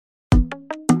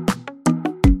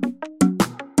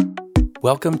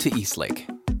Welcome to Eastlake.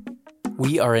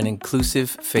 We are an inclusive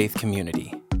faith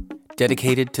community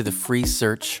dedicated to the free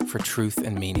search for truth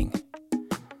and meaning,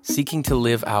 seeking to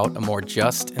live out a more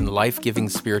just and life-giving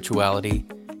spirituality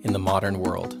in the modern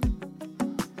world.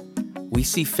 We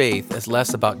see faith as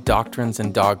less about doctrines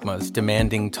and dogmas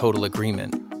demanding total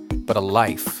agreement, but a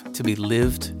life to be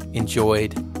lived,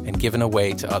 enjoyed, and given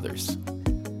away to others.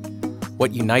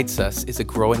 What unites us is a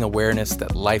growing awareness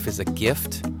that life is a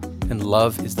gift and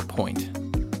love is the point.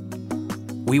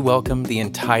 We welcome the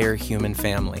entire human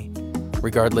family,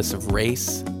 regardless of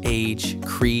race, age,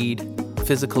 creed,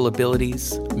 physical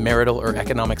abilities, marital or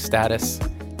economic status,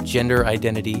 gender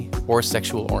identity, or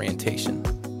sexual orientation.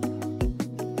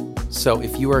 So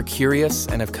if you are curious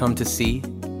and have come to see,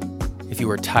 if you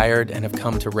are tired and have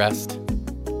come to rest,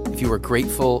 if you are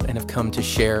grateful and have come to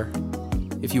share,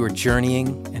 if you are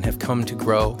journeying and have come to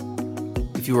grow,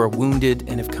 if you are wounded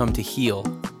and have come to heal,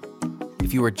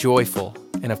 if you are joyful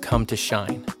and have come to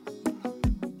shine,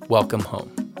 welcome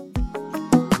home.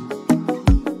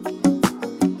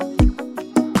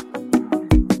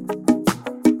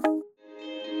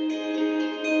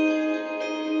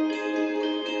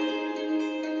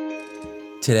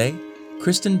 Today,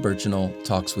 Kristen Burchinal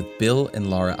talks with Bill and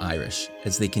Laura Irish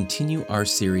as they continue our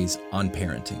series on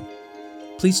parenting.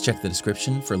 Please check the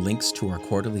description for links to our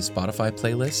quarterly Spotify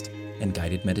playlist and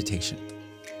guided meditation.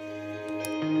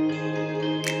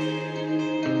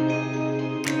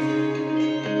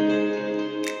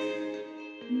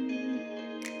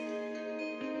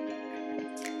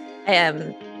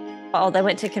 I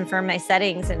went to confirm my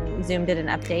settings and Zoom did an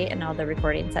update and all the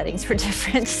recording settings were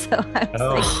different. So I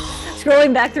was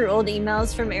scrolling back through old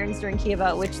emails from Aaron Sternke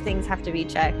about which things have to be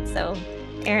checked. So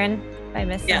Aaron, if I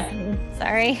missed something,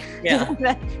 sorry.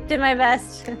 Yeah. Did my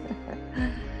best.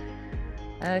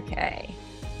 Okay.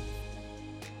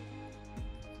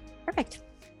 Perfect.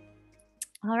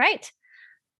 All right.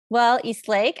 Well,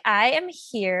 Eastlake, I am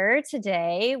here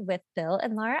today with Bill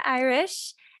and Laura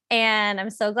Irish. And I'm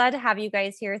so glad to have you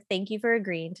guys here. Thank you for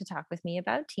agreeing to talk with me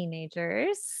about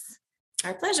teenagers.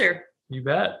 Our pleasure. You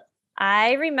bet.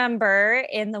 I remember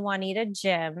in the Juanita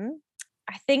gym,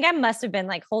 I think I must have been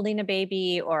like holding a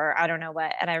baby or I don't know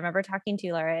what. And I remember talking to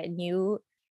you, Laura, and you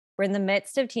were in the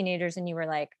midst of teenagers and you were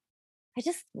like, I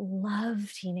just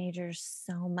love teenagers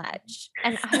so much.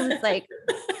 And I was like,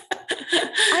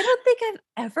 I don't think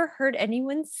I've ever heard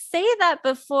anyone say that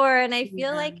before. And I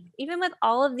feel like even with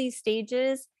all of these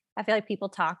stages, I feel like people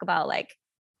talk about like,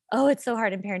 oh, it's so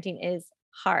hard and parenting is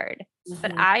hard. Mm-hmm.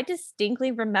 But I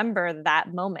distinctly remember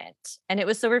that moment. And it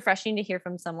was so refreshing to hear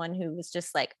from someone who was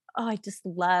just like, oh, I just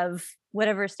love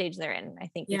whatever stage they're in. I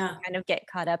think you can kind of get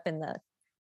caught up in the,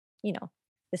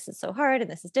 this is so hard and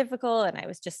this is difficult. And I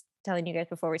was just telling you guys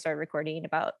before we started recording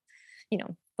about,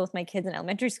 both my kids in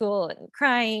elementary school and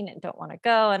crying and don't want to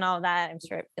go and all that. I'm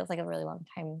sure it feels like a really long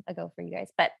time ago for you guys,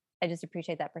 but I just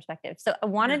appreciate that perspective. So I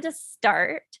wanted to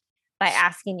start by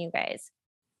asking you guys,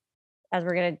 as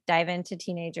we're going to dive into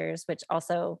teenagers, which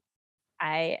also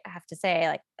I have to say,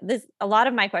 like this, a lot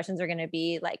of my questions are going to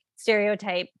be like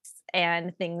stereotypes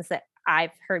and things that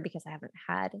I've heard because I haven't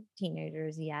had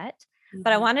teenagers yet. Mm-hmm.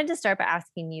 But I wanted to start by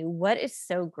asking you, what is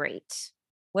so great?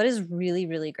 What is really,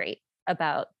 really great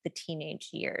about the teenage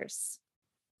years?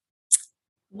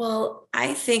 Well,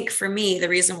 I think for me, the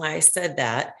reason why I said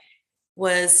that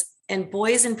was, and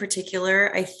boys in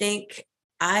particular, I think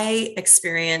I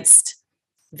experienced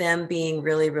them being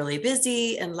really, really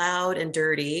busy and loud and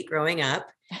dirty growing up.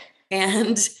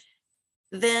 And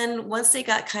then once they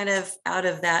got kind of out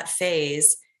of that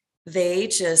phase, they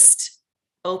just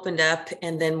opened up,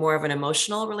 and then more of an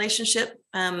emotional relationship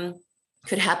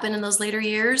could happen in those later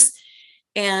years.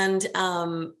 And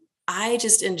I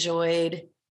just enjoyed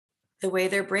the way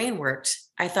their brain worked.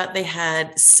 I thought they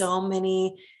had so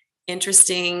many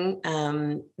interesting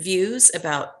views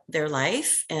about their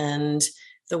life and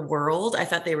the world. I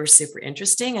thought they were super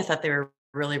interesting. I thought they were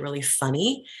really, really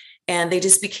funny, and they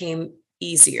just became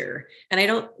easier. And I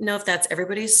don't know if that's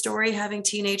everybody's story, having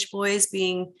teenage boys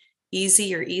being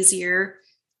easy or easier,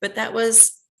 but that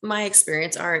was my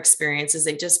experience. Our experience is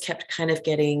they just kept kind of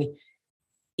getting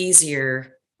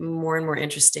easier, more and more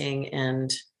interesting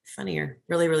and funnier.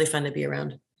 Really, really fun to be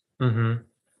around. Mm-hmm.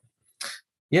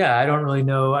 Yeah, I don't really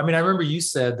know. I mean, I remember you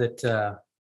said that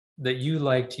that you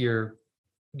liked your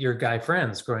guy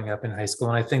friends growing up in high school,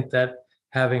 and I think that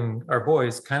having our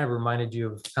boys kind of reminded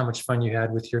you of how much fun you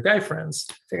had with your guy friends.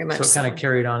 Very much. So it kind of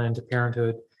carried on into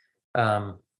parenthood.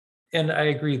 And I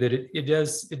agree that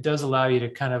it does allow you to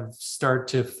kind of start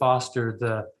to foster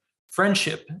the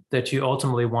friendship that you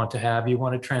ultimately want to have. You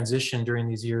want to transition during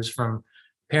these years from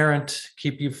parent,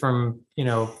 keep you from,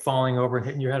 falling over and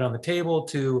hitting your head on the table,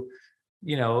 to,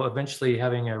 eventually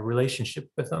having a relationship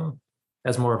with them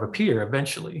as more of a peer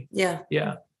eventually. Yeah.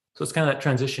 Yeah. So it's kind of that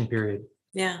transition period.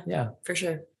 Yeah. Yeah. For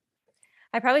sure.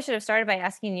 I probably should have started by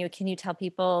asking you, can you tell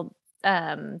people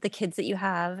the kids that you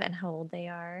have and how old they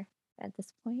are at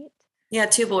this point? Yeah,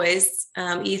 2 boys.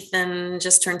 Ethan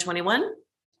just turned 21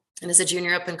 and is a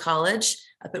junior up in college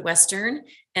up at Western.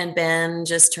 And Ben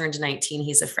just turned 19.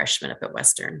 He's a freshman up at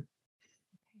Western.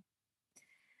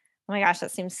 Oh my gosh,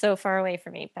 that seems so far away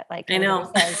from me. But like, I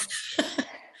know.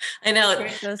 I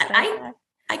know.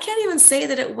 I can't even say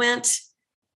that it went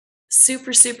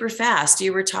super, super fast.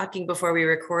 You were talking before we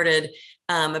recorded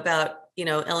about,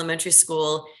 elementary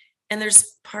school. And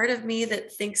there's part of me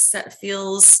that thinks that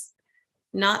feels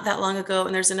not that long ago.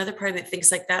 And there's another part of me that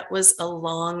thinks like that was a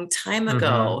long time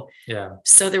ago. Yeah.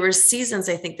 So there were seasons,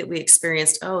 I think, that we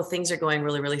experienced, things are going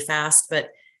really, really fast, but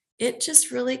it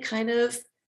just really kind of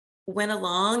went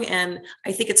along. And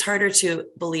I think it's harder to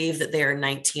believe that they are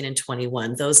 19 and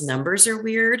 21. Those numbers are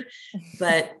weird,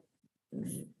 but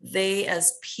they,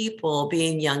 as people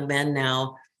being young men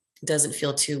now, doesn't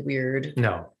feel too weird.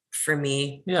 No. For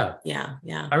me. Yeah. Yeah.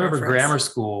 I remember grammar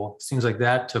school. Seems like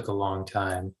that took a long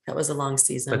time. That was a long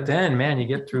season. But then, man, you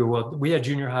get through, well, we had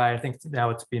junior high. I think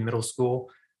now it's be middle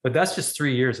school, but that's just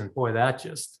 3 years. And boy, that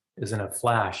just isn't a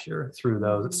flash. You're through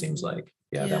those, it seems like.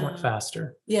 Yeah. That went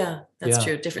faster. Yeah, that's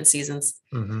true. Different seasons.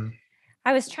 Mm-hmm.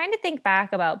 I was trying to think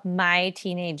back about my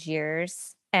teenage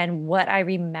years and what I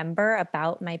remember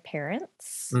about my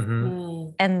parents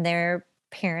and their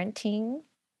parenting.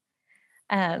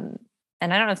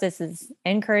 And I don't know if this is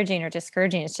encouraging or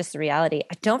discouraging. It's just the reality.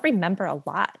 I don't remember a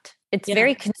lot. It's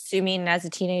very consuming. As a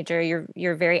teenager,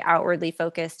 you're very outwardly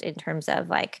focused in terms of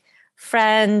like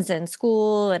friends and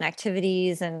school and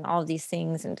activities and all of these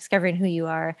things and discovering who you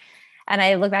are. And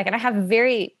I look back and I have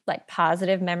very like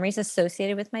positive memories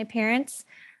associated with my parents.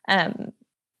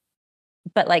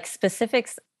 But like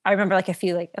specifics, I remember like a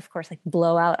few, like, of course, like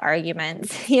blowout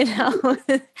arguments,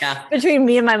 between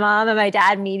me and my mom, and my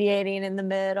dad mediating in the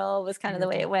middle was kind of the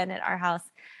way it went at our house.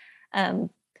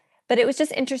 But it was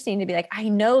just interesting to be like, I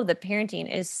know the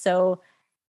parenting is so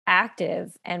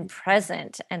active and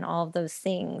present and all of those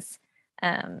things.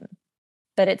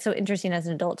 But it's so interesting as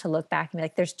an adult to look back and be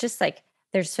like,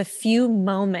 there's a few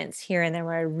moments here and there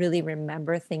where I really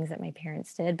remember things that my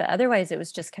parents did, but otherwise it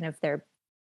was just kind of their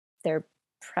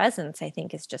presence, I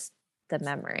think, is just the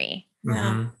memory.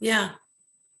 Yeah.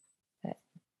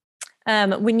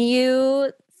 But, when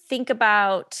you think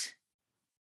about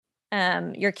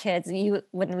your kids, and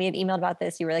when we had emailed about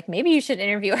this, you were like, maybe you should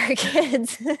interview our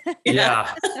kids.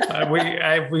 Yeah.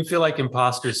 We feel like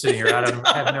imposters sitting here.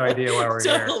 I have no idea why we're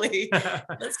here.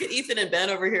 Let's get Ethan and Ben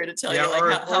over here to tell you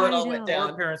like how it all went down.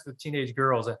 Or parents with teenage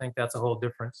girls. I think that's a whole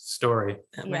different story.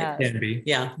 That might be.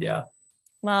 Yeah.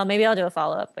 Well, maybe I'll do a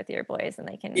follow-up with your boys and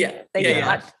they can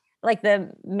watch like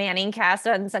the Manning cast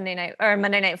on Sunday night or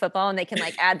Monday Night Football, and they can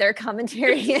like add their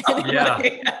commentary in.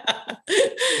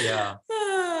 Yeah.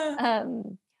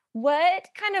 What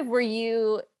kind of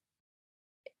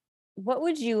what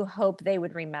would you hope they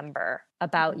would remember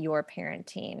about your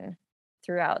parenting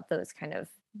throughout those kind of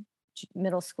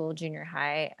middle school, junior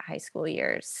high, high school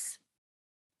years?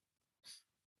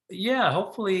 Yeah,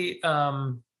 hopefully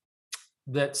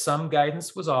that some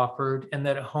guidance was offered and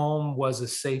that home was a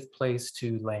safe place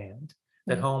to land,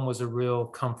 that home was a real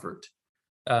comfort.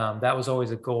 That was always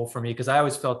a goal for me because I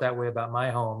always felt that way about my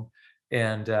home.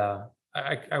 And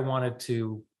I wanted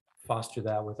to foster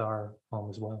that with our home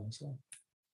as well. So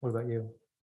what about you?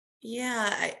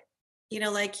 Yeah,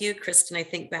 like you, Kristen, I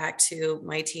think back to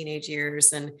my teenage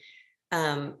years and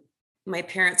my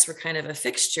parents were kind of a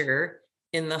fixture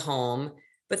in the home,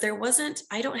 but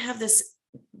I don't have this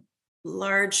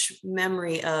large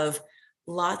memory of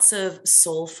lots of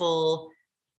soulful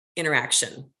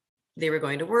interaction. They were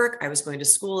going to work. I was going to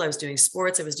school. I was doing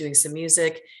sports. I was doing some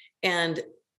music. And,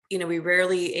 we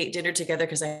rarely ate dinner together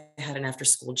because I had an after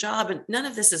school job, and none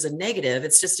of this is a negative.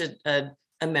 It's just a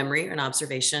memory, an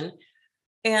observation.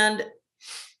 And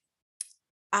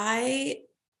I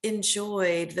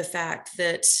enjoyed the fact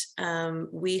that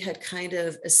we had kind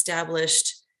of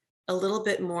established a little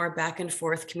bit more back and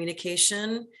forth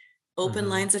communication, open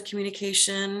lines of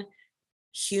communication.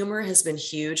 Humor has been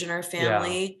huge in our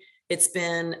family. It's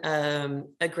been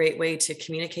a great way to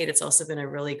communicate. It's also been a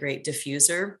really great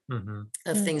diffuser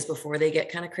of things before they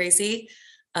get kind of crazy.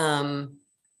 And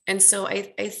so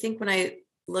I think when I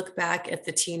look back at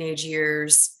the teenage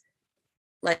years,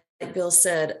 like Bill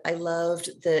said, I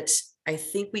loved that. I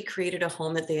think we created a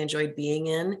home that they enjoyed being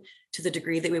in to the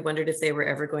degree that we wondered if they were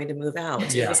ever going to move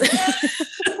out. Yeah.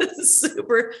 It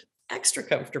super extra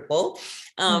comfortable.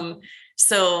 I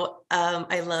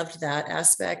loved that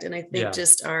aspect. And I think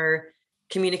just our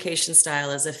communication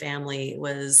style as a family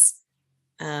was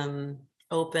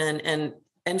open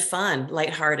and fun,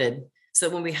 lighthearted. So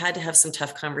when we had to have some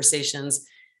tough conversations,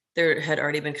 there had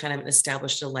already been kind of an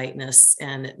established a lightness,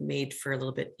 and it made for a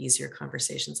little bit easier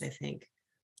conversations, I think.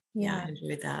 Yeah, I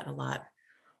enjoyed that a lot.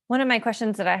 One of my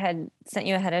questions that I had sent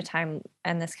you ahead of time,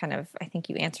 and this kind of, I think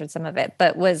you answered some of it,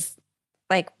 but was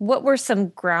like, what were some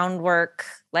groundwork,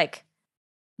 like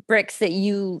bricks that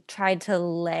you tried to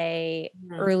lay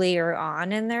earlier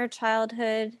on in their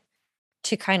childhood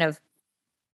to kind of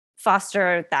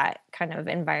foster that kind of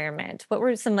environment? What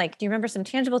were some, like, do you remember some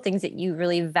tangible things that you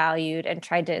really valued and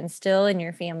tried to instill in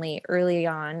your family early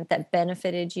on that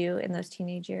benefited you in those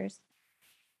teenage years?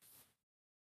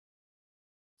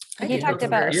 You talked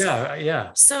about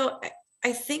So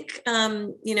I think I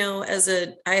was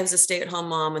a stay-at-home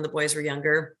mom when the boys were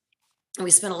younger, and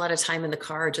we spent a lot of time in the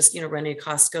car, just running to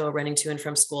Costco, running to and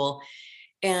from school.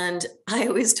 And I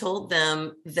always told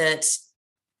them that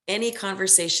any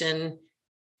conversation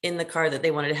in the car that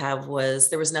they wanted to have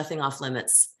there was nothing off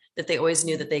limits, that they always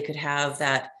knew that they could have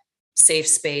that safe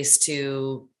space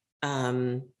to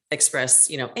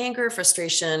express, anger,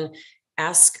 frustration,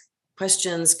 ask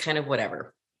questions, kind of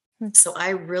whatever. So I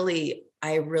really,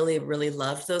 really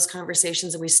loved those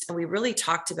conversations. And we really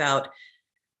talked about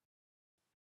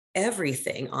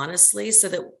everything, honestly, so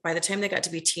that by the time they got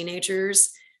to be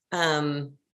teenagers,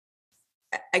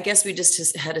 I guess we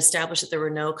just had established that there were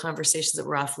no conversations that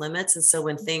were off limits. And so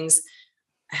when things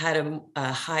had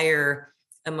a higher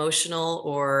emotional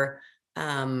or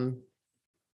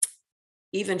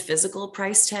even physical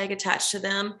price tag attached to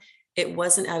them, it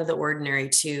wasn't out of the ordinary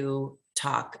to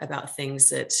talk about things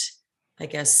that I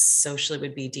guess socially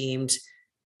would be deemed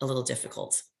a little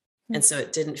difficult. And so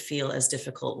it didn't feel as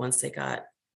difficult once they got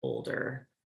older.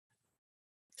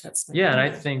 And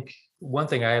I think one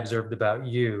thing I observed about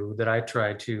you that I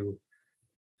try to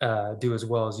do as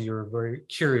well, as you're very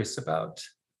curious about,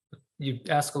 you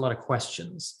ask a lot of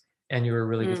questions and you're a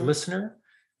really good listener.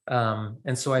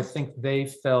 And so I think they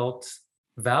felt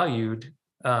valued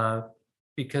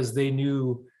because they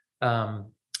knew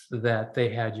that they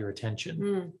had your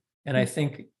attention. And I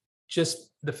think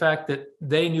just the fact that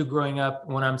they knew growing up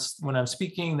when I'm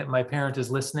speaking that my parent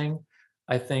is listening,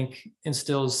 I think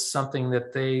instills something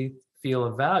that they feel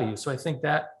of value. So I think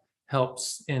that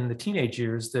helps in the teenage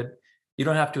years, that you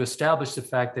don't have to establish the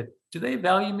fact that, do they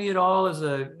value me at all as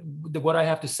what I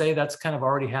have to say? That's kind of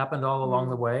already happened all along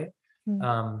the way.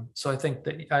 So I think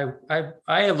that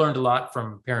I learned a lot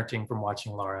from parenting, from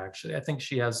watching Laura, actually. I think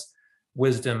she has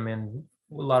wisdom in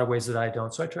a lot of ways that I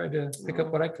don't. So I tried to pick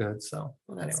up what I could. So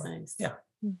that's nice. Yeah.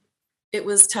 It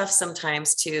was tough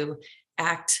sometimes to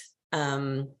act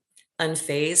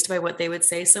unfazed by what they would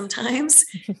say sometimes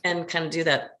and kind of do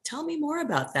that. Tell me more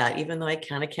about that, even though I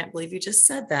kind of can't believe you just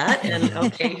said that. And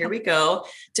okay, here we go.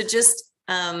 To just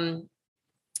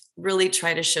really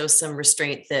try to show some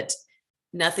restraint, that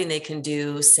nothing they can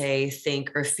do, say,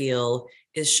 think, or feel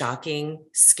is shocking,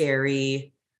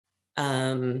 scary,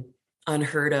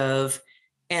 unheard of.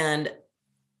 And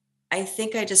I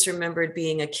think I just remembered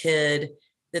being a kid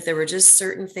that there were just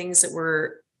certain things that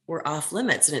were off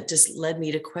limits. And it just led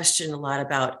me to question a lot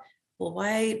about, well,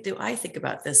 why do I think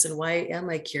about this? And why am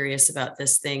I curious about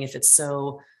this thing if it's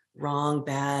so wrong,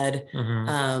 bad,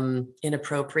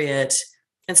 inappropriate?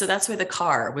 And so that's why the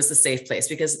car was the safe place,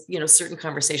 because, certain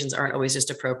conversations aren't always just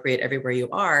appropriate everywhere you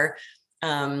are.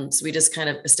 So we just kind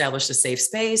of established a safe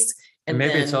space. And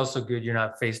maybe it's also good you're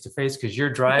not face to face, because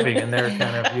you're driving and they're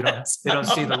kind of, they don't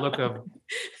see the look of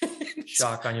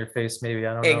shock on your face. Maybe,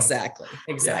 I don't know.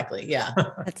 Exactly. Yeah.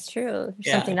 That's true.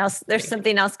 There's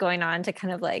something else going on to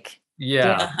kind of like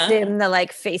Yeah. dim the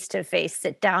like face-to-face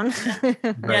sit down.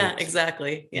 Yeah,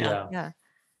 exactly. Yeah.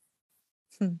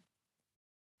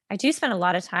 I do spend a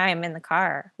lot of time in the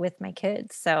car with my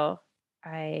kids. So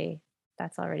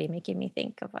that's already making me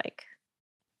think of like,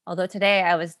 although today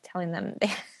I was telling them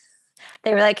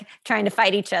they were like trying to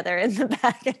fight each other in the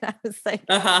back. And I was like,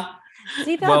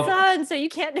 seatbelts on so you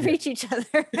can't reach each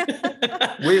other.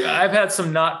 I've had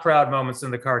some not proud moments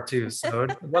in the car too. So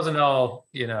it wasn't all,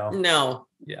 No.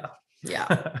 Yeah.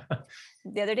 Yeah.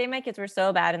 The other day, my kids were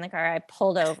so bad in the car, I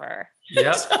pulled over.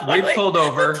 Yep. We pulled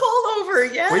over.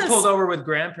 Yes. We pulled over with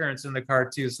grandparents in the car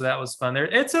too. So that was fun there.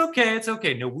 It's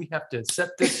okay. No, we have to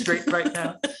set this straight right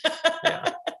now.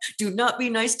 Yeah. Do not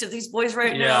be nice to these boys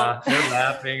right now. Yeah. They're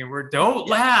laughing and don't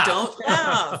laugh. Don't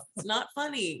laugh. It's not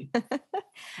funny.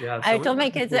 Yeah. I told my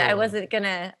kids that I wasn't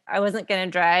gonna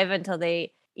drive until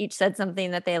they each said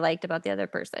something that they liked about the other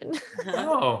person.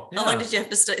 Oh, How long did you have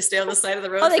to stay on the side of the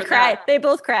road? Oh, they for cried. that? They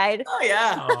both cried. Oh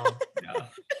yeah. Oh, yeah.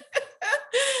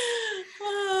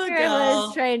 Oh, Here I was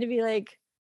girl. trying to be like,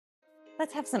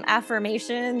 let's have some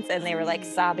affirmations. And they were like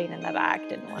sobbing in the back.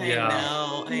 Didn't want I to.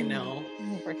 know. I know.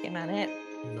 I'm working on it.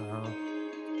 No.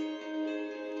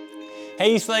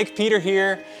 Hey Eastlake, Peter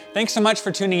here. Thanks so much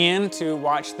for tuning in to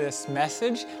watch this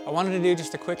message. I wanted to do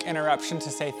just a quick interruption to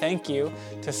say thank you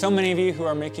to so many of you who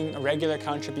are making regular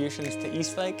contributions to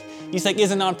Eastlake. Eastlake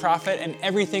is a nonprofit, and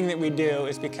everything that we do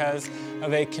is because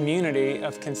of a community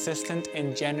of consistent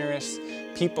and generous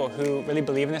people who really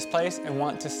believe in this place and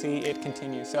want to see it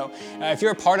continue. So if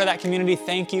you're a part of that community,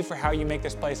 thank you for how you make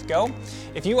this place go.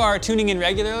 If you are tuning in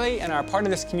regularly and are a part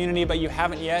of this community but you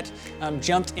haven't yet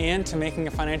jumped into making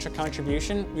a financial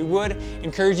contribution, we would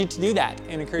encourage you to do that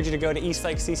and encourage you to go to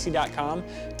eastlakecc.com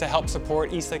to help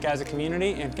support Eastlake as a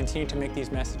community and continue to make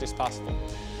these messages possible.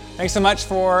 Thanks so much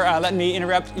for letting me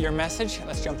interrupt your message.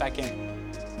 Let's jump back in.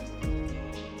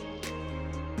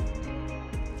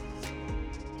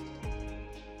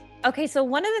 Okay, so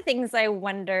one of the things I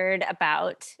wondered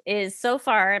about is so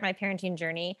far in my parenting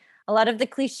journey, a lot of the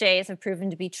cliches have proven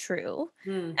to be true.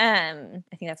 I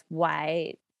think that's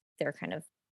why they're kind of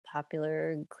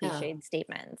popular cliched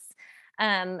statements.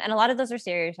 And a lot of those are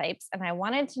stereotypes. And I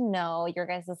wanted to know your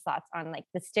guys' thoughts on like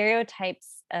the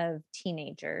stereotypes of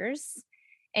teenagers.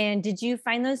 And did you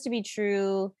find those to be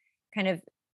true? Kind of,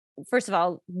 first of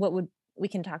all, we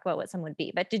can talk about what some would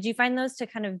be, but did you find those to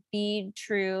kind of be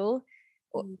true?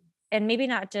 And maybe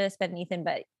not just Ben and Ethan,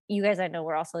 but you guys, I know,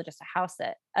 were also just a house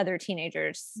that other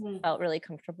teenagers felt really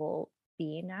comfortable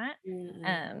being at.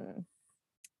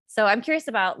 So I'm curious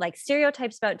about like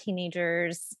stereotypes about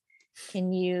teenagers.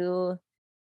 Can you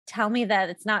tell me that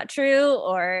it's not true,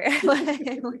 or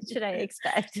what should I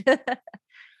expect?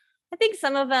 I think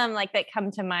some of them like that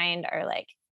come to mind are like,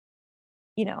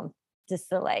 you know, just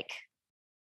the like,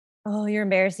 oh, you're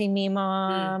embarrassing me,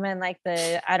 mom. And like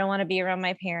I don't want to be around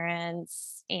my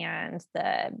parents, and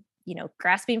the, you know,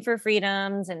 grasping for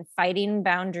freedoms and fighting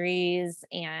boundaries.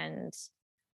 And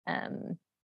I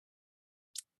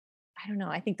don't know.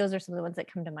 I think those are some of the ones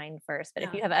that come to mind first, but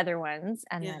if you have other ones,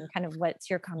 and then kind of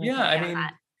what's your comment? Yeah, I mean,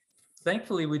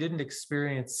 thankfully we didn't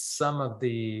experience some of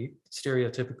the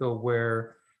stereotypical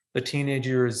where the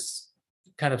teenager is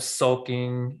kind of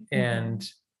sulking and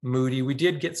moody. We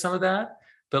did get some of that,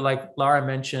 but like Laura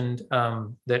mentioned,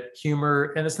 that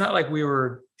humor, and it's not like we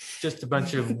were just a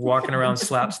bunch of walking around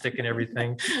slapstick and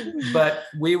everything, but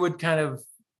we would kind of,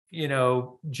 you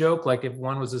know, joke like if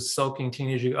one was a sulking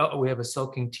teenager, oh, we have a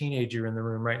sulking teenager in the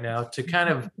room right now, to kind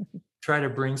of try to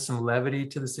bring some levity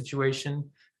to the situation.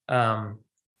 But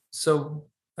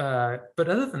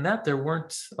other than that, there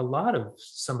weren't a lot of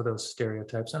some of those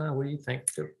stereotypes. I don't know. What do you think?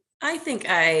 I think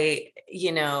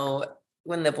you know,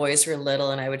 when the boys were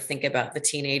little and I would think about the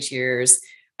teenage years,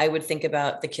 I would think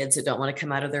about the kids that don't want to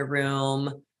come out of their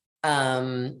room.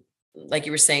 Like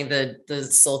you were saying, the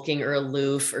sulking or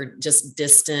aloof or just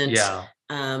distant,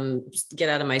 get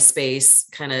out of my space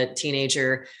kind of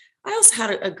teenager. I also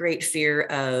had a great fear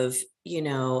of, you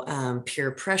know,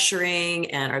 peer pressuring,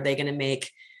 and are they going to make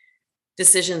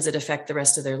decisions that affect the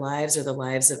rest of their lives or the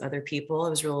lives of other people. I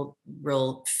was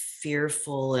real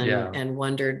fearful and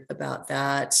wondered about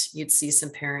that. You'd see some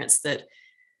parents that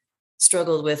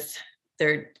struggled with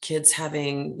their kids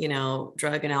having, you know,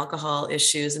 drug and alcohol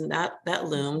issues, and that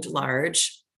loomed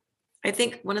large. I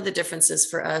think one of the differences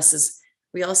for us is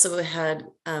we also had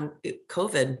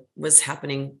COVID was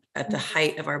happening at the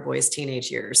height of our boys' teenage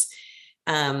years.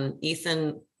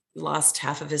 Ethan lost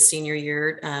half of his senior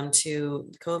year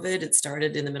to COVID. It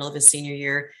started in the middle of his senior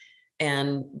year,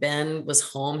 and Ben was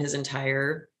home his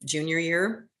entire junior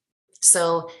year.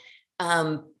 So,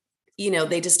 you know,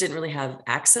 they just didn't really have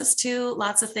access to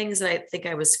lots of things that I think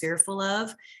I was fearful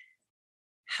of.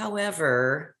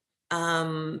 However,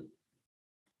 how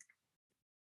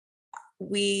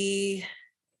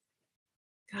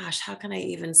can I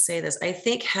even say this? I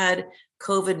think had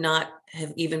COVID not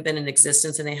have even been in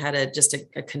existence and they had just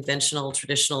a conventional,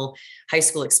 traditional high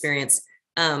school experience,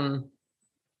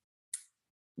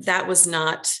 that was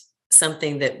not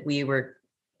something that we were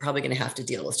probably going to have to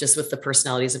deal with, just with the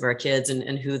personalities of our kids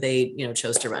and who they, you know,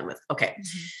 chose to run with. Okay.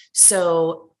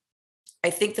 So I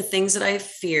think the things that I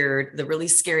feared, the really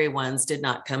scary ones, did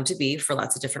not come to be for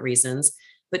lots of different reasons.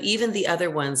 But even the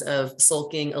other ones of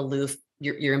sulking, aloof,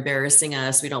 you're embarrassing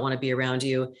us, we don't want to be around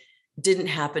you, didn't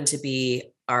happen to be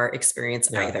our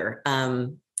experience either.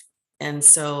 And And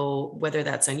so whether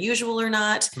that's unusual or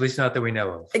not, At least not that we know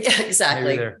of. yeah,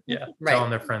 exactly. Yeah. Right. Telling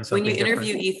their friends When something you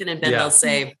interview different. Ethan and Ben, Yeah. they'll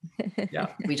say, Yeah.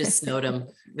 we just snowed them.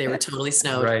 They were totally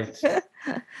snowed. Right.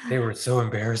 They were so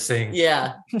embarrassing.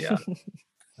 Yeah. Yeah.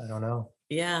 I don't know.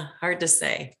 Yeah. Hard to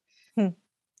say.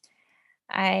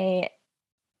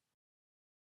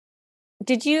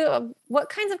 What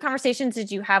kinds of conversations did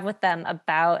you have with them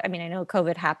about, I mean, I know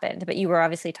COVID happened, but you were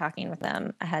obviously talking with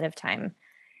them ahead of time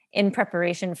in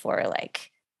preparation for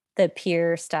like the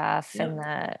peer stuff and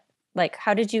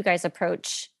how did you guys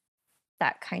approach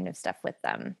that kind of stuff with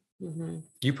them? Mm-hmm.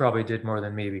 You probably did more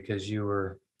than me because you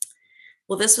were.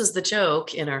 Well, this was the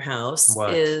joke in our house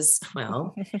What?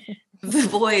 The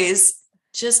boys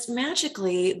just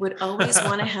magically would always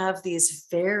want to have these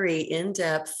very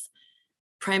in-depth,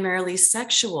 primarily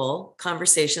sexual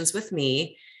conversations with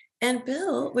me. And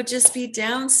Bill would just be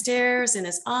downstairs in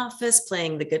his office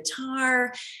playing the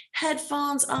guitar,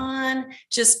 headphones on,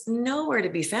 just nowhere to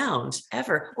be found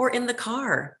ever, or in the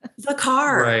car. The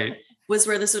car Right. was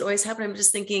where this would always happen. I'm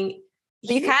just thinking,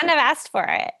 You kind of asked for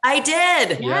it. I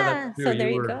did. Yeah, that's true. so there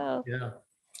you go. Yeah.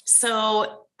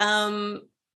 So,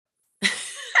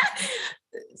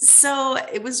 so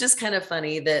it was just kind of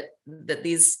funny that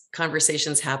these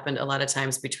conversations happened a lot of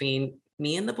times between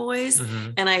me and the boys.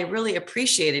 Mm-hmm. And I really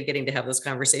appreciated getting to have those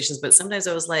conversations. But sometimes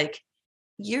I was like,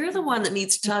 you're the one that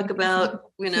needs to talk about,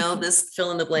 this fill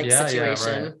in the blank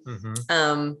situation. Yeah, right.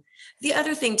 Mm-hmm. The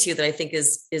other thing too, that I think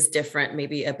is different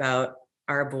maybe about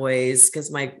our boys,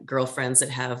 because my girlfriends that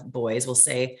have boys will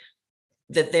say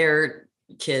that their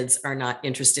kids are not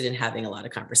interested in having a lot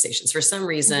of conversations. For some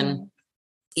reason,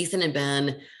 Ethan and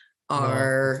Ben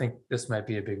are. I think this might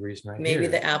be a big reason, right? Maybe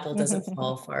here. the apple doesn't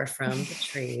fall far from the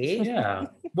tree. Yeah.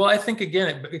 Well, I think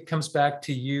again, it comes back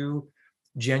to you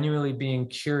genuinely being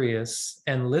curious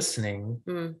and listening.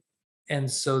 Mm. And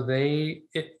so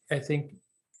I think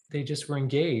they just were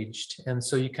engaged. And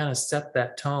so you kind of set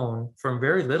that tone from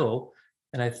very little.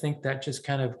 And I think that just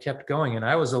kind of kept going. And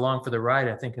I was along for the ride,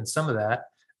 I think, in some of that.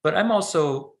 But I'm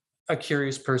also a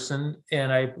curious person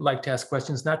and I like to ask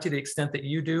questions, not to the extent that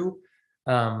you do.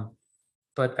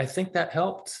 But I think that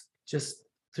helped just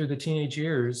through the teenage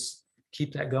years,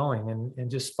 keep that going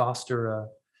and just foster a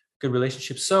good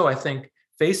relationship. So I think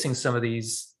facing some of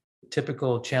these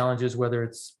typical challenges, whether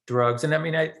it's drugs, and I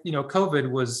mean, COVID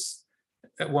was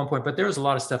at one point, but there was a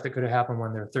lot of stuff that could have happened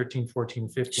when they're 13, 14,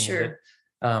 15. Sure.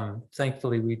 That,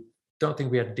 thankfully, we don't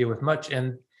think we had to deal with much.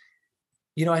 And,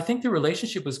 I think the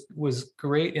relationship was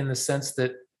great in the sense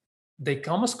that they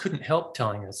almost couldn't help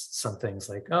telling us some things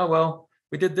like, oh, well,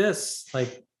 we did this,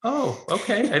 like, oh,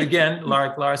 okay. And again,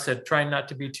 like Laura said, trying not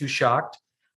to be too shocked,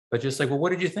 but just like, well, what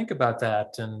did you think about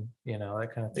that? And, that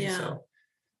kind of thing. Yeah. So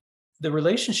the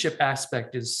relationship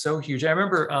aspect is so huge. I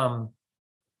remember,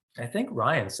 I think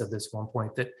Ryan said this at one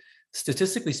point, that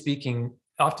statistically speaking,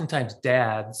 oftentimes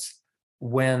dads,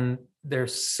 when their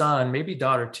son, maybe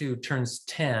daughter too, turns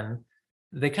 10,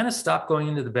 they kind of stop going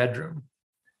into the bedroom.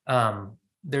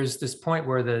 There's this point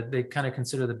where they kind of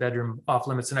consider the bedroom off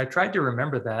limits. And I tried to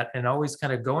remember that and always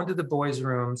kind of go into the boys'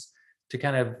 rooms to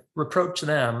kind of approach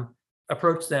them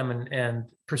and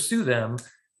pursue them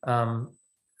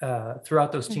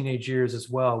throughout those teenage years as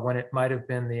well, when it might have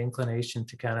been the inclination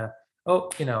to kind of,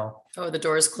 the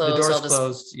door's closed. The door's I'll just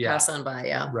closed. Yeah. pass on by.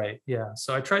 Yeah. Right. Yeah.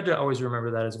 So I tried to always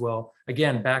remember that as well.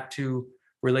 Again, back to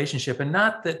relationship, and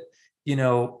not that,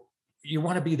 you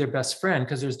want to be their best friend,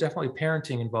 because there's definitely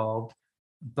parenting involved,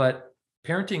 but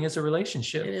parenting is a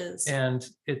relationship. It is. And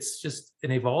it's just an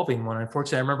evolving one.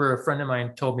 Unfortunately, I remember a friend of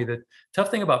mine told me that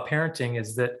tough thing about parenting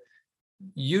is that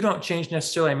you don't change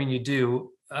necessarily. I mean, you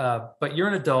do, but you're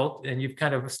an adult and you've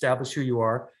kind of established who you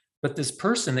are, but this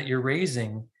person that you're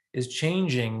raising is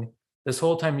changing this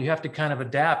whole time. You have to kind of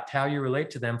adapt how you relate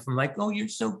to them, from like, oh, you're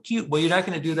so cute. Well, you're not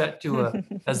going to do that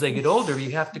as they get older.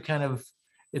 You have to kind of,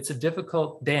 it's a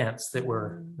difficult dance that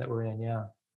we're in. Yeah.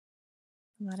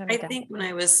 I think when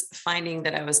I was finding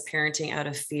that I was parenting out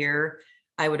of fear,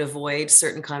 I would avoid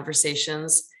certain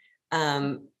conversations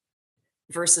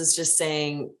versus just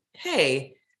saying,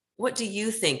 hey, what do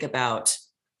you think about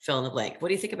fill in the blank? What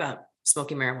do you think about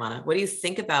smoking marijuana? What do you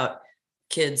think about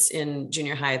kids in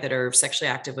junior high that are sexually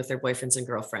active with their boyfriends and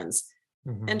girlfriends?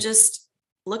 Mm-hmm. And just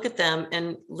look at them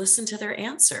and listen to their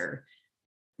answer.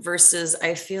 Versus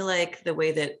I feel like the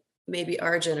way that maybe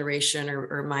our generation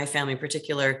or my family in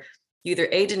particular, you either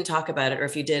didn't talk about it, or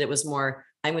if you did, it was more,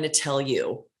 I'm going to tell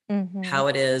you how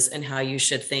it is and how you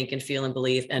should think and feel and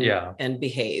believe and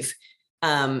behave.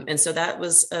 And so that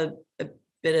was a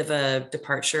bit of a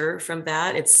departure from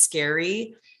that. It's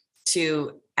scary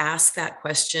to ask that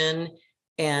question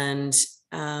and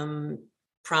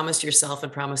promise yourself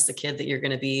and promise the kid that you're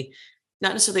going to be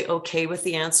not necessarily okay with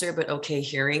the answer, but okay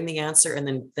hearing the answer,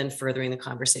 and then furthering the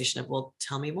conversation of, well,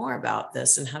 tell me more about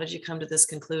this, and how did you come to this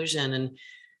conclusion? And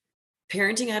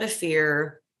parenting out of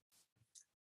fear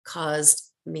caused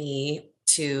me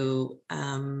to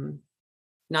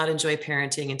not enjoy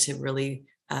parenting and to really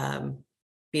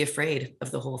be afraid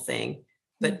of the whole thing.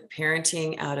 But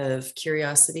parenting out of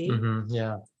curiosity,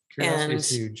 Yeah, curiosity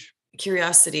is and huge.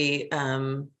 curiosity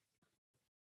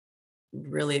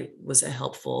really was a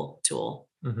helpful tool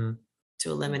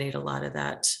to eliminate a lot of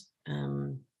that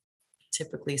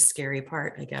typically scary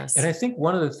part, I guess. And I think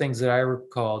one of the things that I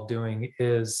recall doing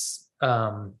is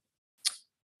parenting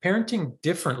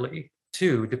differently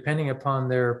too, depending upon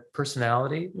their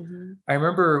personality. I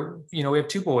remember, we have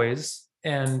 2 boys,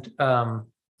 and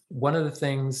one of the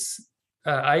things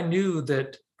I knew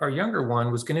that our younger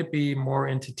one was going to be more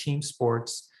into team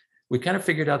sports. We kind of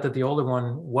figured out that the older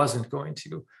one wasn't going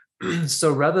to.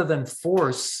 So rather than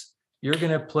force, you're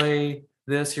going to play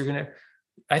this,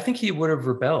 I think he would have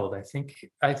rebelled. I think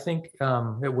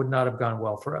it would not have gone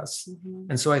well for us.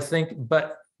 And so I think,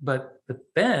 but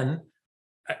then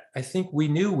I think we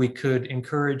knew we could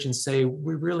encourage and say,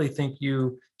 we really think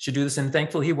you should do this. And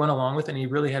thankfully he went along with it, and he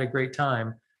really had a great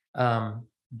time.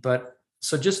 But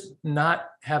so just not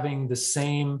having the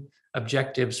same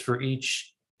objectives for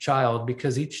each child,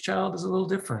 because each child is a little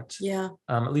different. Yeah.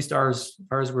 At least ours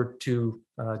were too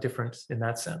different in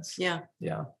that sense. Yeah.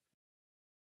 Yeah.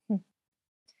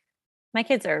 My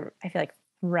kids are, I feel like,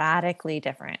 radically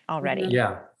different already.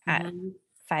 Yeah. At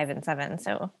 5 and 7.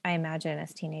 So I imagine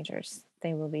as teenagers,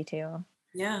 they will be too.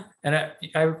 Yeah. And I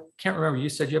can't remember, you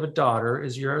said you have a daughter.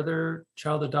 Is your other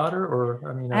child a daughter,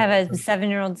 or, I have a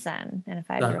 7-year-old son and a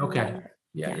 5-year-old okay. daughter.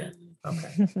 Yeah.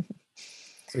 Okay.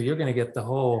 So you're going to get the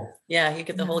whole. Yeah. You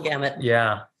get the whole gamut.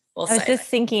 Yeah. Both I was sides. just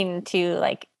thinking too,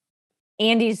 like,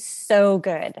 Andy's so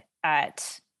good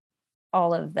at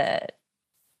all of the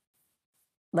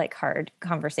like hard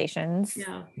conversations.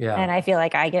 Yeah. Yeah. And I feel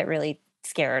like I get really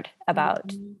scared about,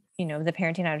 the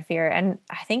parenting out of fear. And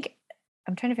I think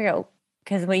I'm trying to figure out,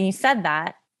 because when you said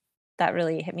that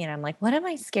really hit me, and I'm like, what am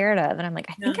I scared of? And I'm like,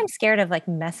 I think I'm scared of like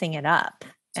messing it up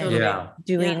and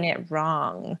doing it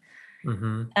wrong. But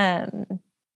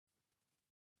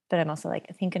I'm also like,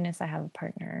 thank goodness I have a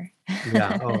partner.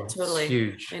 Yeah. Oh, Totally.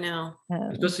 huge. I know.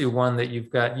 Especially one that you've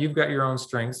got your own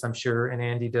strengths, I'm sure, and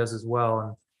Andy does as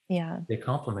well. And they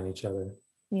complement each other.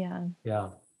 Yeah. Yeah.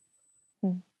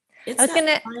 I was going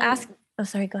to ask, oh,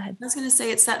 sorry, go ahead. I was going to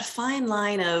say, it's that fine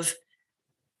line of,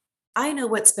 I know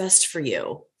what's best for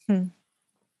you.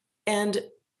 And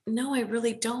no, I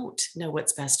really don't know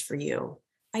what's best for you.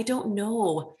 I don't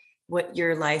know what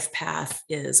your life path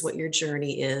is, what your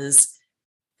journey is,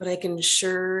 but I can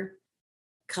sure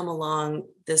come along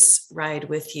this ride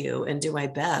with you and do my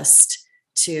best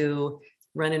to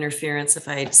run interference if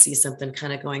I see something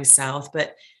kind of going south.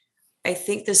 But I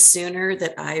think the sooner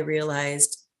that I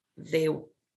realized they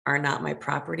are not my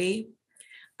property,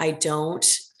 I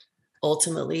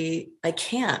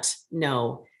can't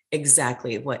know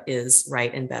exactly what is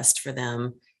right and best for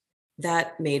them.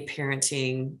 That made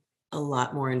parenting a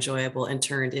lot more enjoyable and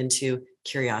turned into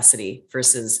curiosity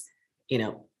versus,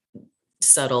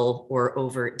 subtle or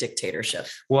overt dictatorship.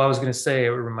 Well, I was going to say, it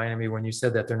reminded me when you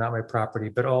said that they're not my property,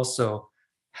 but also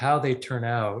how they turn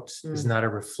out is not a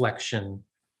reflection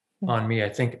on me. I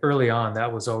think early on,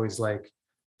 that was always like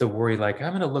the worry, like,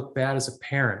 I'm going to look bad as a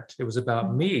parent. It was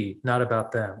about me, not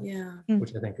about them. Yeah.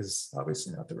 Which I think is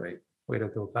obviously not the right way to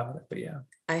go about it, but yeah.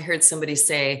 I heard somebody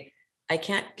say, I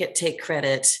can't take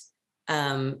credit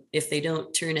if they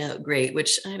don't turn out great,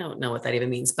 which I don't know what that even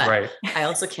means, but I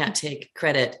also can't take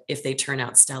credit if they turn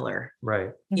out stellar.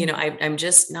 Right. I'm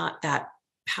just not that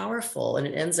powerful. And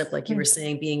it ends up, like you were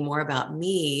saying, being more about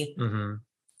me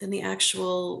than the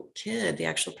actual kid, the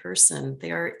actual person.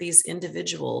 They are these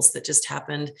individuals that just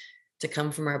happened to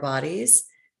come from our bodies,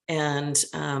 and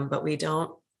but we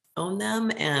don't own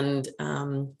them, and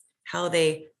how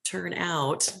they turn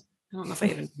out. I don't know if I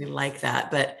even really like that,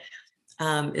 but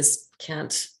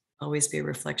can't always be a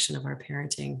reflection of our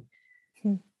parenting.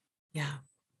 Yeah.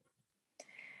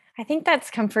 I think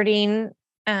that's comforting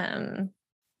to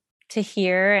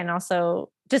hear, and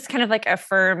also just kind of like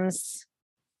affirms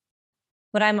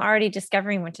what I'm already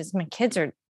discovering, which is my kids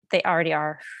they already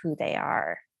are who they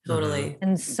are. Totally.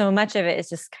 And so much of it is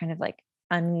just kind of like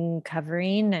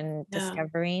uncovering and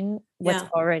discovering what's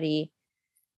already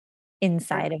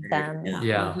inside of them.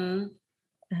 Yeah.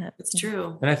 It's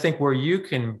true. And I think where you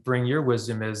can bring your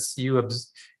wisdom is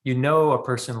a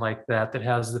person like that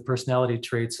has the personality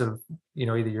traits of,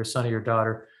 either your son or your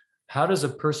daughter, how does a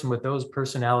person with those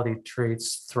personality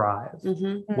traits thrive?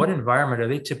 Mhm. What environment are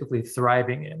they typically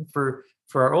thriving in? For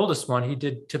our oldest one, he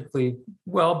did typically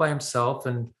well by himself,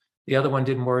 and the other one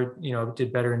did more,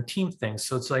 did better in team things.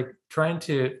 So it's like trying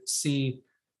to see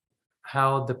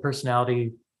how the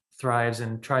personality thrives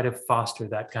and try to foster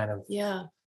that kind of Yeah.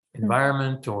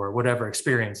 environment or whatever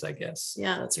experience, I guess.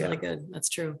 Yeah, that's really good. That's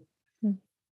true.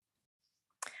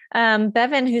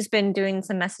 Bevan, who's been doing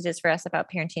some messages for us about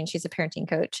parenting, she's a parenting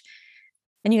coach.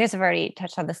 And you guys have already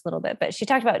touched on this a little bit, but she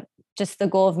talked about just the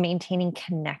goal of maintaining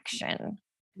connection.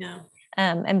 Yeah.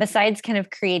 And besides kind of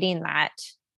creating that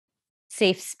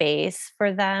safe space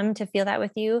for them to feel that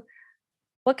with you,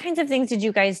 what kinds of things did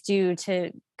you guys do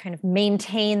to kind of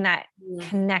maintain that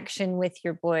connection with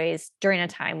your boys during a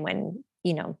time when,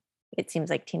 it seems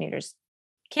like teenagers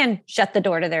can shut the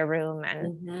door to their room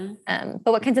and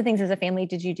but what kinds of things as a family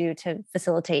did you do to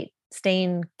facilitate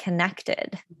staying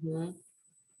connected?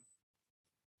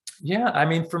 Yeah, I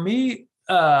mean, for me,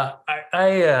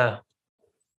 I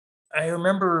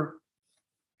remember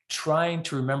trying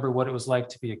to remember what it was like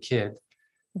to be a kid,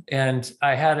 and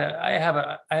I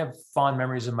have fond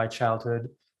memories of my childhood,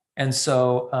 and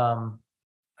so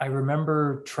I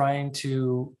remember trying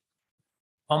to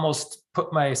almost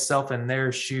put myself in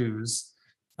their shoes,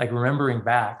 like remembering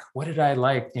back, what did I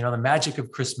like? The magic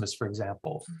of Christmas, for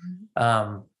example.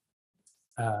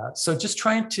 So just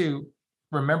trying to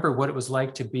remember what it was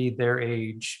like to be their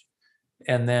age,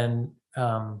 and then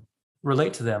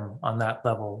relate to them on that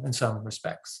level in some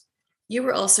respects. You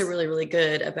were also really, really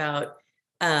good about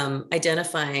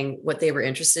identifying what they were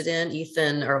interested in.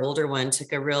 Ethan, our older one,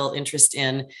 took a real interest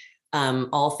in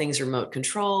all things remote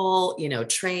control,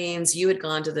 trains. You had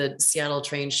gone to the Seattle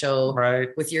train show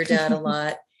with your dad a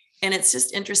lot. And it's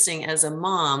just interesting as a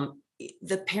mom,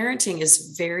 the parenting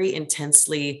is very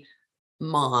intensely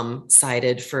mom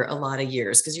sided for a lot of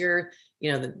years. Cause you're,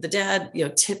 the dad,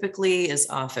 typically is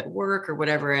off at work or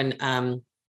whatever. And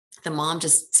the mom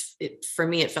for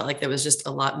me, it felt like there was just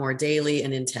a lot more daily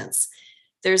and intense.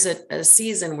 There's a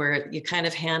season where you kind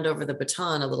of hand over the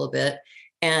baton a little bit,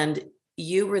 and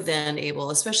you were then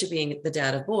able, especially being the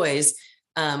dad of boys,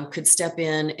 could step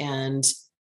in and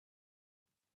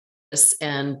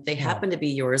they happen to be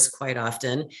yours quite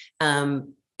often.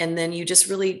 And then you just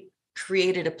really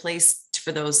created a place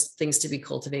for those things to be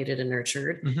cultivated and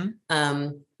nurtured.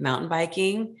 Mountain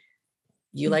biking,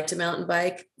 you like to mountain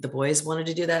bike. The boys wanted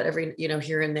to do that every,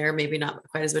 here and there, maybe not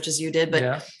quite as much as you did,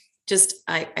 but just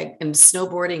and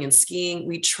snowboarding and skiing.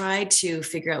 We tried to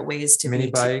figure out ways to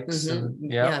mini bikes,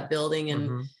 building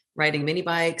and riding mini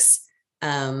bikes.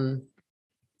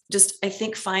 Just, I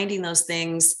think finding those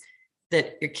things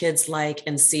that your kids like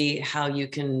and see how you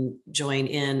can join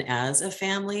in as a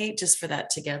family just for that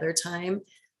together time.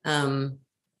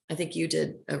 I think you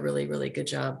did a really, really good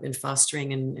job in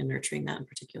fostering and nurturing that in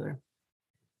particular.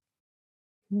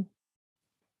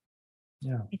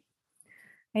 Yeah.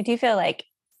 I do feel like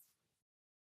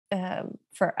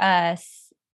for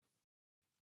us,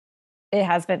 it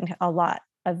has been a lot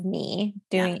of me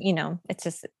doing, it's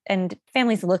just, and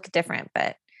families look different,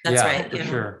 but that's right. For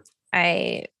sure.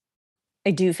 I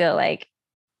do feel like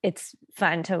it's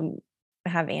fun to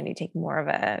have Andy take more of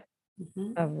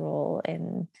a role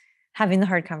in having the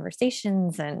hard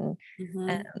conversations and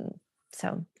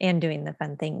and doing the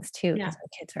fun things too, because the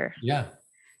kids are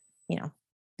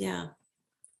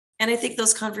and I think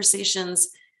those conversations,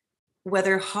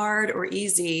 whether hard or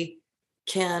easy,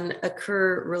 can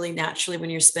occur really naturally when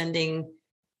you're spending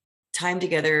time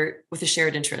together with a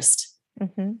shared interest.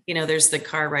 There's the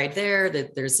car ride there,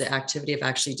 there's the activity of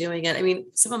actually doing it. I mean,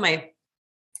 some of my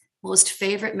most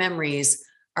favorite memories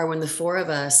are when the four of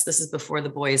us, this is before the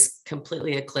boys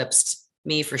completely eclipsed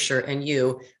me for sure, and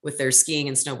you with their skiing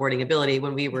and snowboarding ability,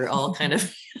 when we were all kind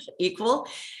of equal.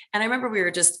 And I remember we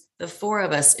were just the four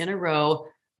of us in a row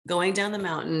going down the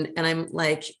mountain. And I'm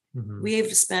like,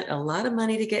 we've spent a lot of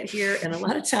money to get here and a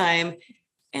lot of time.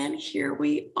 And here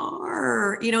we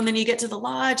are, and then you get to the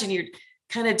lodge and you're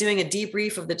kind of doing a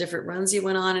debrief of the different runs you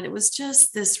went on. And it was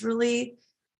just this really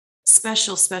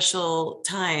special, special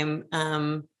time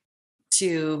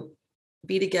to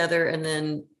be together and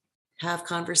then have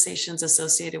conversations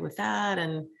associated with that.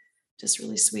 And just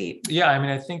really sweet. Yeah. I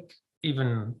mean, I think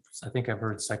I've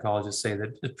heard psychologists say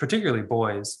that particularly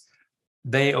boys,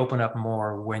 they open up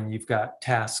more when you've got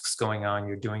tasks going on,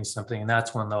 you're doing something, and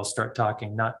that's when they'll start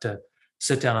talking, not to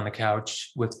sit down on the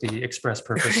couch with the express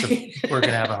purpose of we're going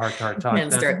to have a heart-to-heart talk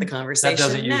and start the conversation. That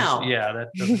doesn't now. That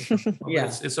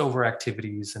doesn't. It's over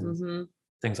activities and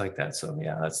things like that. So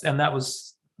that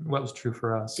was what was true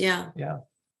for us. Yeah.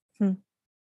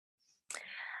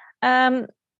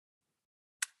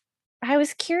 I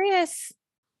was curious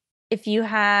if you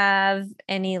have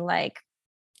any, like,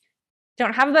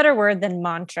 don't have a better word than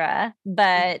mantra,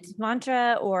 but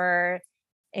mantra or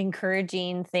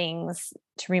encouraging things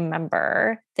to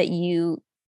remember that you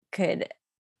could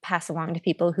pass along to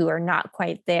people who are not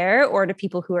quite there, or to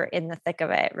people who are in the thick of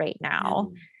it right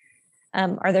now.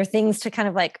 Are there things to kind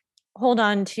of like hold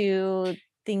on to,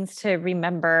 things to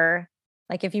remember?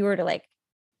 Like if you were to like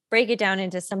break it down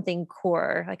into something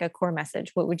core, like a core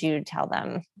message, what would you tell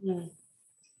them?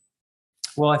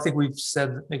 Well, I think we've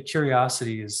said that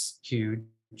curiosity is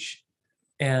huge.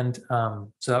 And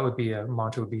so that would be a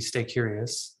mantra, would be stay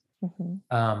curious.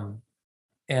 And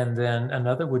then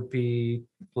another would be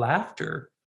laughter.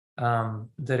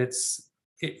 That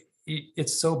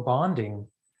it's so bonding,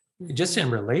 just in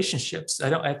relationships.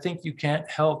 I think you can't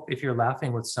help, if you're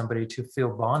laughing with somebody, to feel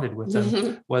bonded with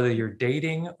them, whether you're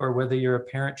dating or whether you're a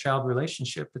parent-child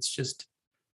relationship. It's just,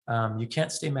 you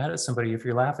can't stay mad at somebody if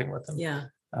you're laughing with them. Yeah.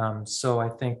 So I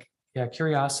think,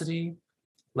 curiosity,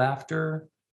 laughter.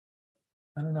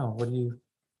 I don't know. What do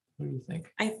you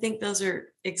think? I think those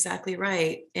are exactly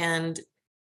right. And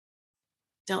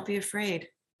don't be afraid.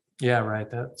 Yeah, right.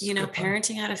 That's,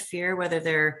 parenting out of fear, whether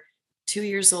they're 2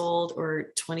 years old or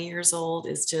 20 years old,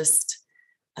 is just,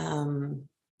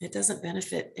 it doesn't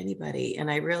benefit anybody.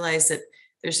 And I realize that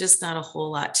there's just not a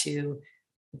whole lot to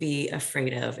be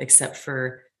afraid of, except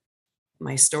for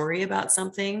my story about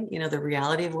something. The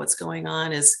reality of what's going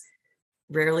on is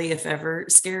rarely, if ever,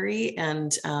 scary.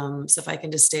 And so if I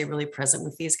can just stay really present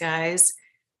with these guys,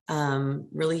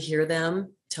 really hear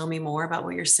them, tell me more about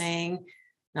what you're saying,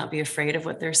 not be afraid of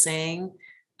what they're saying,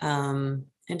 and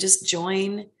just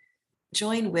join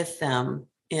with them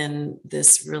in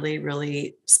this really,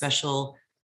 really special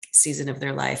season of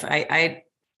their life. I,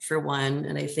 for one,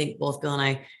 and I think both Bill and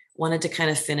I wanted to kind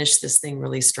of finish this thing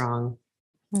really strong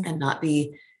and not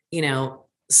be,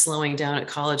 slowing down at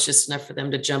college just enough for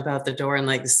them to jump out the door and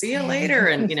like, see you later,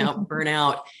 and, burn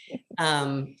out.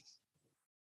 And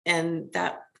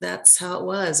that's how it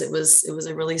was. It was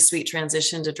a really sweet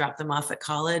transition to drop them off at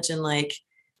college and like,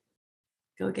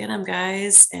 go get them,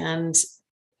 guys. And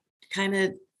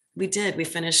we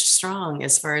finished strong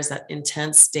as far as that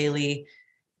intense daily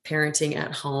parenting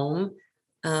at home.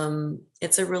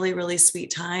 It's a really, really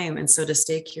sweet time. And so to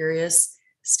stay curious,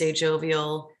 stay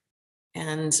jovial,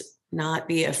 and not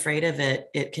be afraid of it,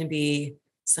 it can be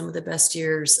some of the best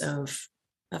years of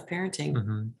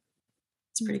parenting.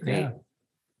 It's pretty great. Yeah.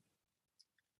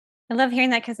 I love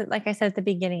hearing that, because like I said at the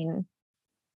beginning,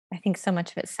 I think so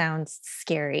much of it sounds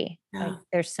scary. Yeah. Like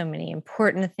there's so many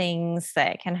important things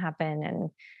that can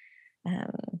happen,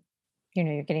 and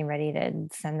you're getting ready to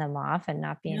send them off and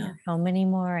not be in your home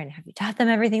anymore, and have you taught them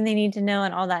everything they need to know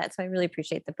and all that. So I really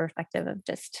appreciate the perspective of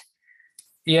just.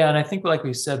 Yeah. And I think, like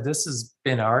we said, this has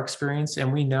been our experience,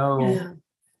 and we know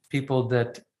people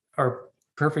that are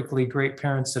perfectly great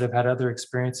parents that have had other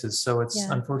experiences. So it's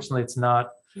unfortunately, it's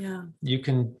not, you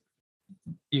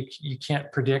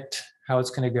can't predict how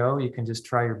it's going to go. You can just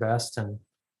try your best and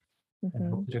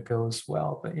hope that it goes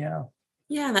well. But yeah,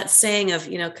 that saying of,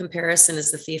 comparison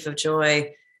is the thief of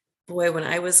joy. Boy, when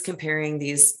I was comparing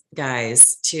these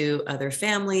guys to other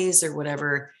families or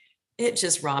whatever, it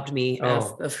just robbed me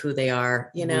of who they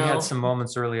are. We had some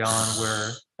moments early on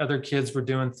where other kids were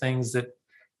doing things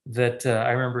that I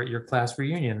remember at your class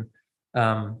reunion.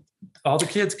 All the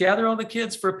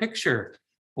kids for a picture.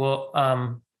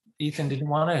 Well, Ethan didn't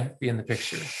want to be in the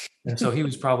picture, and so he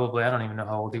was probably, I don't even know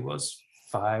how old he was,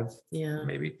 5,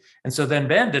 maybe. And so then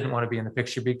Ben didn't want to be in the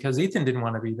picture because Ethan didn't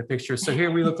want to be in the picture. So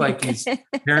here we look like these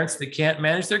parents that can't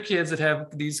manage their kids, that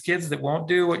have these kids that won't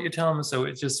do what you tell them. So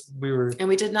and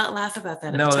we did not laugh about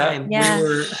that at the time.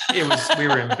 We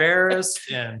were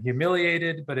embarrassed and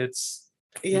humiliated, but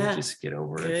you just get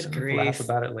over it and laugh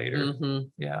about it later.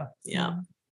 Yeah.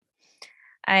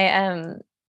 I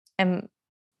am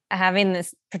having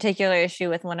this particular issue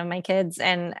with one of my kids,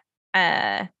 and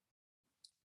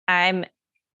I'm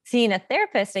seeing a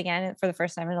therapist again for the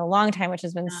first time in a long time, which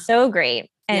has been so great.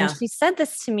 And she said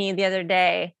this to me the other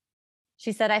day.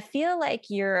 She said, I feel like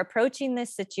you're approaching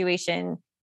this situation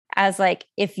as like,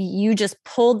 if you just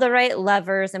pulled the right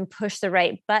levers and pushed the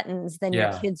right buttons, then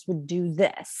your kids would do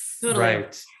this.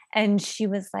 Right. And she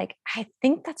was like, I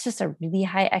think that's just a really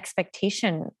high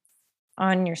expectation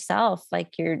on yourself.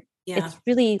 Like it's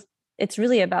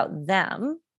really about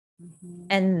them,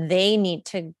 and they need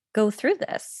to go through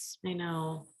this. I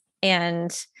know.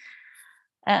 And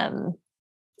I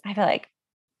feel like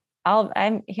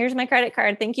here's my credit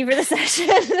card. Thank you for the session.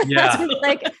 Yeah.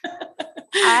 Like,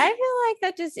 I feel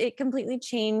like it completely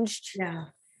changed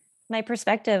my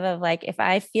perspective of like, if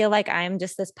I feel like I'm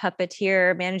just this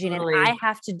puppeteer managing Totally. and I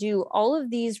have to do all of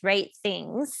these right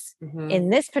things Mhm. in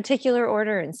this particular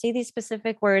order and say these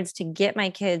specific words to get my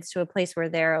kids to a place where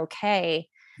they're okay,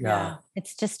 Yeah,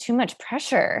 it's just too much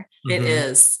pressure. it Mhm.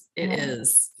 is. It Yeah.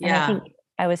 is. And I Yeah. think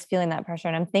I was feeling that pressure,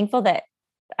 and I'm thankful that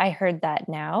I heard that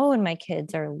now when my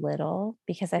kids are little,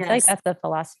 because I feel like Yes. that's the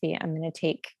philosophy I'm going to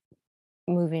take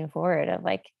moving forward of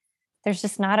like, there's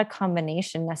just not a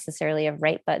combination necessarily of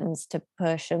right buttons to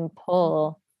push and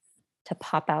pull to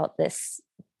pop out this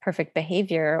perfect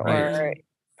behavior Right. or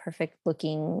perfect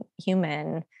looking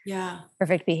human, Yeah.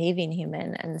 perfect behaving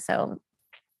human. And so,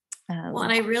 Well,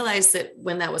 and I realized that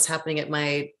when that was happening at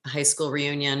my high school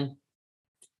reunion,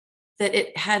 that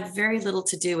it had very little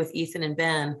to do with Ethan and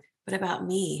Ben, but about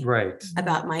me, Right.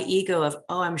 about my ego of,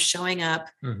 oh, I'm showing up.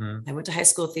 Mhm. I went to high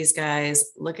school with these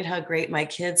guys. Look at how great my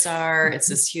kids are. It's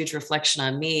this huge reflection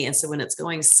on me. And so when it's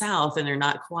going south and they're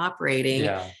not cooperating,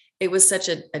 Yeah. it was such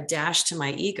a dash to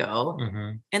my ego.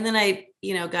 Mhm. And then I,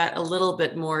 got a little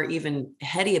bit more even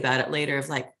heady about it later of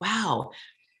like, wow,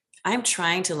 I'm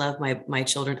trying to love my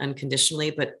children unconditionally,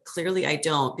 but clearly I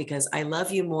don't, because I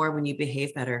love you more when you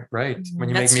behave better. Right. When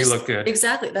you That's make me just- look good.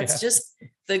 Exactly. That's Yeah. just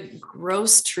the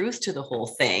gross truth to the whole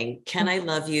thing. Can I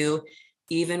love you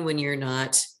even when you're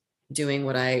not doing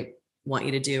what I want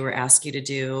you to do or ask you to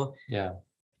do? Yeah.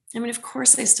 I mean, of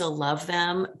course I still love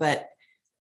them, but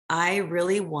I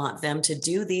really want them to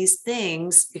do these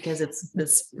things because it's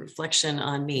this reflection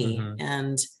on me. Mhm.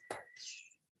 And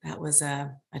that was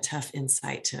a tough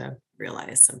insight to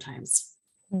realize sometimes.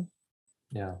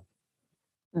 Yeah.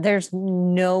 there's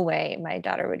no way my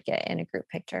daughter would get in a group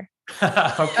picture. Okay.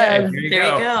 Um, There you There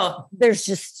go. you go. There's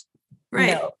just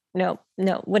Right. no,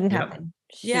 wouldn't Yep. happen.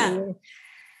 Yeah.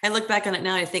 I look back on it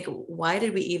now, I think, why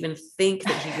did we even think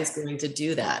that he was going to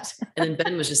do that? And then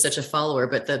Ben was just such a follower,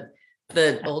 but the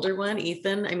older one,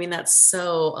 Ethan, I mean, that's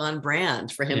so on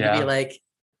brand for him to be Yeah. like,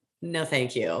 no,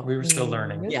 thank you. We were still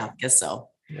learning. Yeah, I guess so.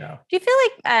 Yeah. Do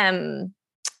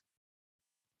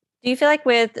you feel like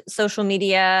with social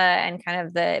media and kind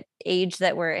of the age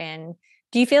that we're in,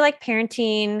 do you feel like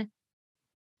parenting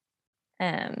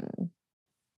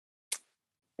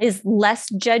is less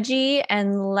judgy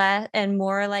and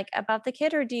more like about the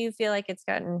kid, or do you feel like it's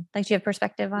gotten like, do you have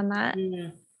perspective on that?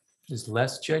 Is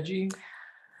less judgy?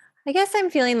 I guess I'm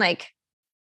feeling like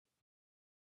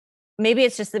maybe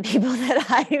it's just the people that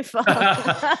I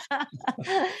follow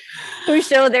who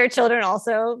show their children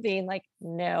also being like,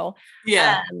 no.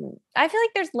 Yeah. I feel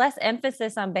like there's less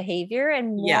emphasis on behavior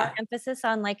and more Yeah. emphasis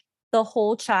on like the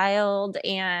whole child.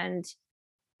 And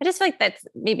I just feel like that's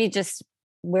maybe just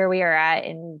where we are at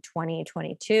in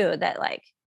 2022, that like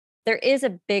there is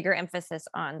a bigger emphasis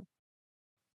on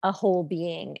a whole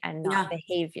being and not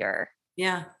behavior.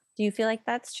 Yeah. Do you feel like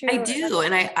that's true? I do.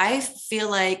 And I feel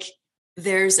like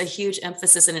there's a huge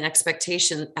emphasis and an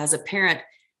expectation as a parent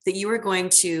that you are going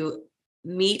to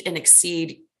meet and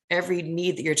exceed every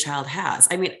need that your child has.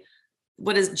 I mean,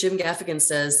 what is Jim Gaffigan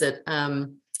says that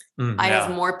I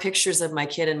have more pictures of my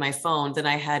kid in my phone than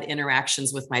I had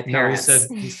interactions with my parents.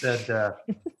 No, he said,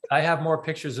 I have more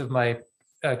pictures of my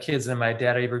kids than my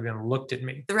dad ever even looked at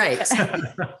me. Right.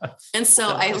 And so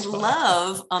That I was fun.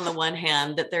 love, on the one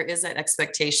hand, that there is that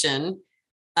expectation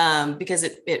because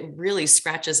it really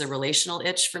scratches a relational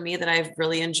itch for me that I've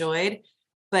really enjoyed.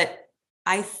 But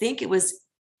I think it was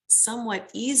somewhat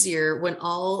easier when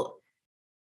all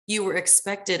you were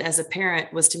expected as a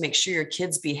parent was to make sure your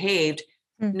kids behaved,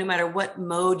 no matter what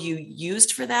mode you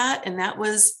used for that. And that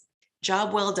was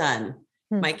job well done.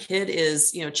 My kid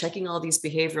is, checking all these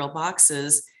behavioral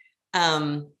boxes.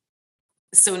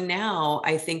 So now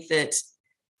I think that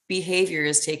behavior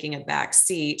is taking a back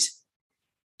seat,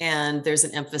 and there's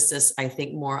an emphasis, I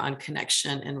think, more on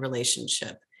connection and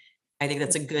relationship. I think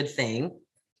that's a good thing.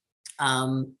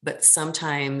 But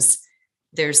sometimes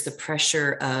there's the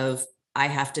pressure of, I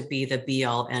have to be the be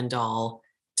all end all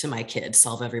to my kid,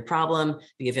 solve every problem,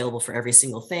 be available for every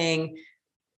single thing.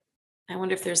 I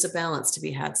wonder if there's a balance to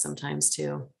be had sometimes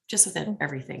too, just with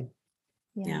everything.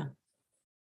 Yeah.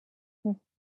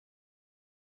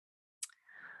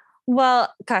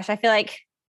 Well, gosh, I feel like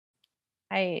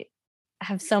I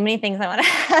have so many things I want to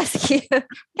ask you. Can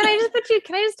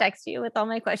I just text you with all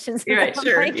my questions? You're right. about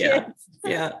Sure. my Yeah. kids?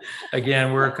 Yeah.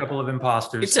 Again, we're a couple of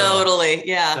imposters. Totally.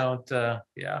 Yeah.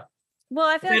 Yeah. Well,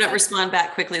 I feel If I like don't respond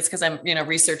back quickly, it's because I'm,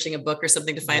 researching a book or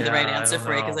something to find the right Yeah, I answer don't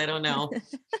for you, because know. I don't know.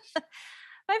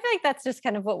 I feel like that's just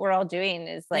kind of what we're all doing,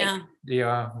 is like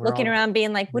Yeah. we're looking all- around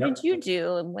being like, what Yep. did you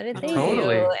do? And what did they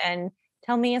Totally. do? And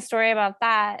tell me a story about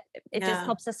that. It just Yeah.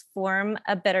 helps us form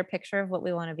a better picture of what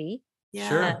we want to be. Yeah.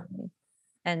 Sure.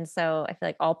 And so I feel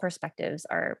like all perspectives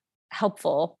are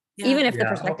helpful, Yeah. even if the Yeah. Oh,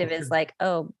 for perspective is sure. like,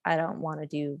 oh, I don't want to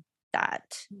do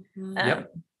that. Mhm.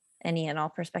 Yep. Any and all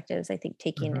perspectives, I think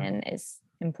taking Mhm. in is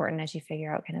important as you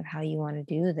figure out kind of how you want to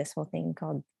do this whole thing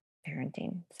called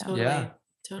parenting. So Totally. Yeah.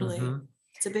 Totally. Mhm.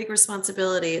 It's a big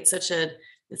responsibility. It's such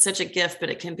a gift, but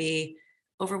it can be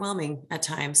overwhelming at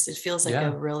times. It feels like a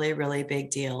Yeah. really, really big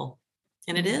deal.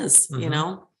 And it Mhm. is, you Mhm.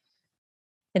 know?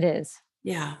 it is.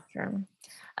 Yeah. Sure.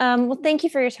 Well, thank you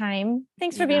for your time.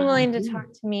 Thanks for being Yeah. willing to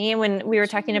talk to me. When we were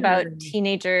talking about Sure.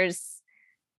 teenagers,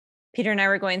 Peter and I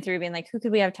were going through being like, who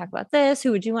could we have talk about this?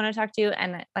 Who would you want to talk to?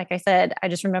 And like I said, I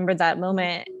just remembered that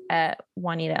moment at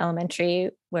Juanita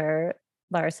Elementary where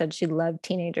Laura said she loved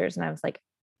teenagers. And I was like,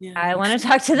 Yeah. I want to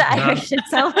talk to the Uh-huh. Irish and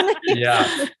someone.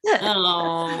 Yeah. Oh,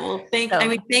 well, So-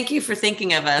 thank you for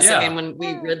thinking of us. Yeah. I mean, when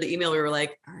we read the email, we were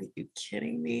like, are you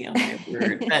kidding me? Oh my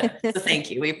word. But so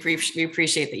thank you. We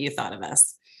appreciate that you thought of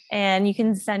us. And you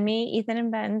can send me Ethan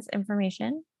and Ben's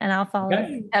information and I'll follow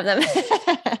Okay. have them.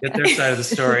 Get their side of the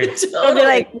story. They'll be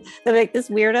like, this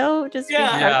weirdo just keeps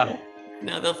Yeah. talking.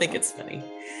 No, they'll think it's funny.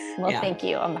 Well, Yeah. thank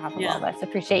you on behalf of Yeah. all of us.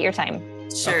 Appreciate your time.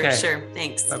 Sure, Okay. sure.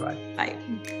 Thanks. Bye-bye. Bye.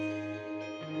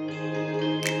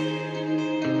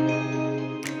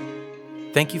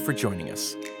 Thank you for joining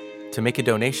us. To make a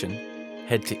donation,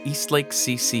 head to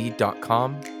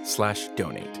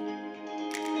eastlakecc.com/donate.